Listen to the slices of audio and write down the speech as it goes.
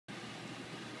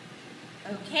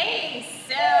Okay,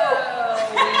 so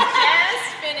we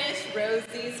just finished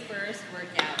Rosie's first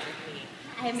workout with me.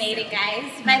 I made it,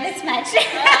 guys, by this much.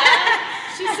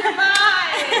 She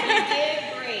survived. You did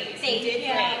great. Thank you did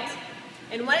you. great.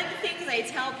 And one of the things I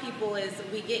tell people is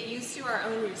we get used to our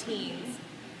own routines,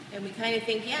 and we kind of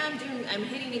think, yeah, I'm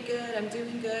hitting it good, I'm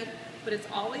doing good, but it's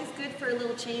always good for a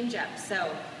little change up.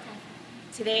 So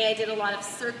today I did a lot of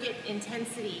circuit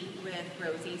intensity with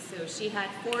Rosie. So she had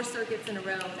 4 circuits in a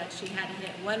row that she had to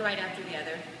hit one right after the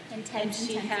other. Intense and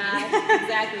she intensity. had,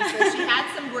 exactly, so she had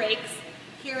some breaks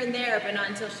here and there, but not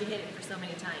until she hit it for so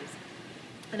many times.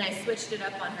 And I switched it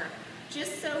up on her,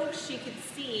 just so she could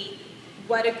see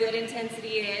what a good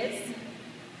intensity is,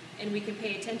 and we can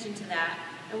pay attention to that,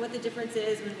 and what the difference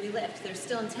is when we lift. There's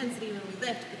still intensity when we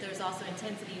lift, but there's also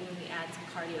intensity when we add some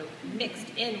cardio mixed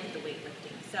in with the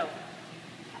weightlifting. So,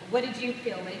 what did you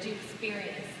feel? What did you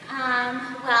experience?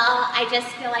 Well, I just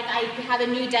feel like I have a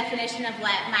new definition of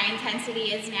what my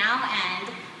intensity is now,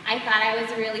 and I thought I was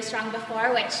really strong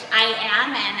before, which I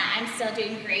am, and I'm still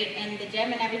doing great in the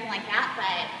gym and everything like that,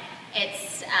 but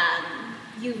it's,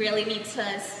 you really need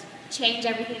to change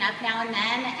everything up now and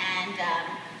then, and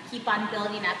keep on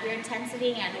building up your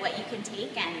intensity and what you can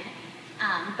take, and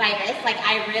by this, like,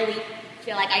 I really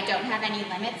feel like I don't have any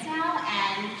limits now,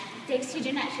 and thanks to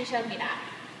Jeanette, she showed me that.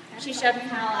 She showed me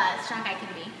how strong I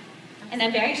can be in a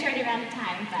very short amount of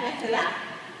time, but yeah,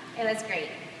 it was great.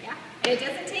 Yeah. And it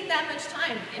doesn't take that much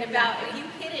time. In about, if you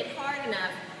hit it hard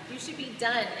enough, you should be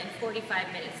done in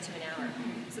 45 minutes to an hour.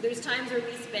 So there's times where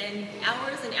we spend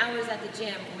hours and hours at the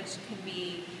gym, which can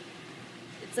be,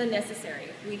 it's unnecessary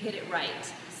if we hit it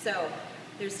right. So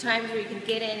there's times where you can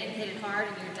get in and hit it hard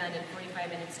and you're done in 45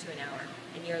 minutes to an hour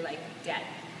and you're like dead.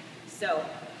 So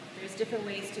there's different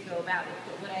ways to go about it.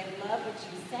 But what I love what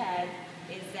you said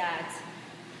is that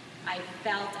I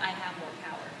felt I have more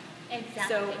power.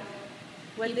 Exactly. So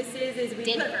what this is we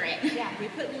we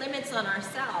put limits on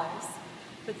ourselves,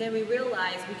 but then we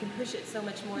realize we can push it so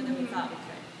much more than we thought we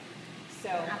could. So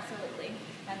absolutely.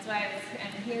 That's why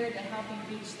I'm here to help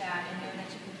you reach that and know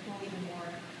that you can pull even more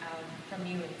out from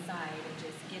you inside and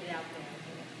just get it out there.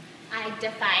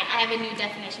 I have a new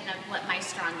definition of what my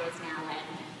strong is now,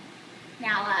 and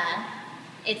now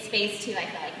it's phase 2, I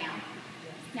feel like now.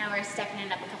 Yes. Now we're stepping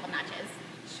it up a couple notches.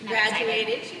 She graduated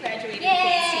Yay! phase 2.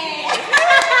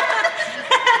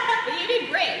 But you did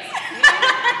great.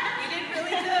 You did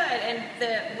really good. And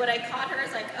what I caught her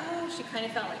is like, oh, she kind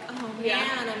of felt like, oh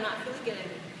man, I'm not feeling good.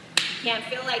 You can't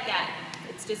feel like that.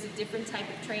 It's just a different type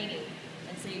of training.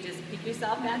 And so you just pick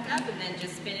yourself back up and then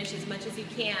just finish as much as you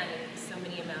can in so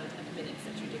many amount of minutes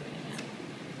that you're doing it. So,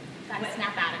 gotta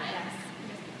snap out of it. Yes.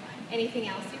 Anything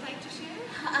else you'd like to share?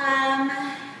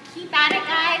 Keep at it,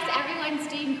 guys. Everyone's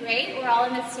doing great. We're all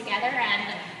in this together,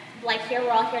 and like here,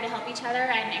 we're all here to help each other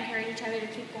and encourage each other to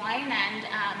keep going, and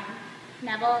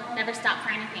never stop for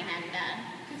anything, and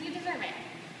because you deserve it.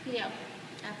 You do.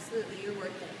 Absolutely, you're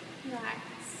worth it. You are.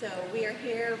 So we are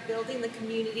here building the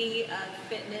community of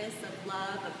fitness, of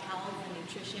love, of health and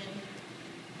nutrition,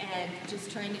 and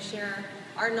just trying to share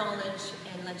our knowledge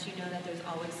and let you know that there's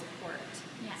always support.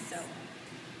 Yes. So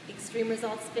Extreme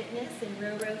Results Fitness and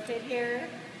Row Fit here.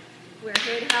 We're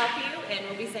here to help you, and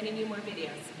we'll be sending you more videos.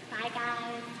 Bye,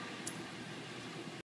 guys.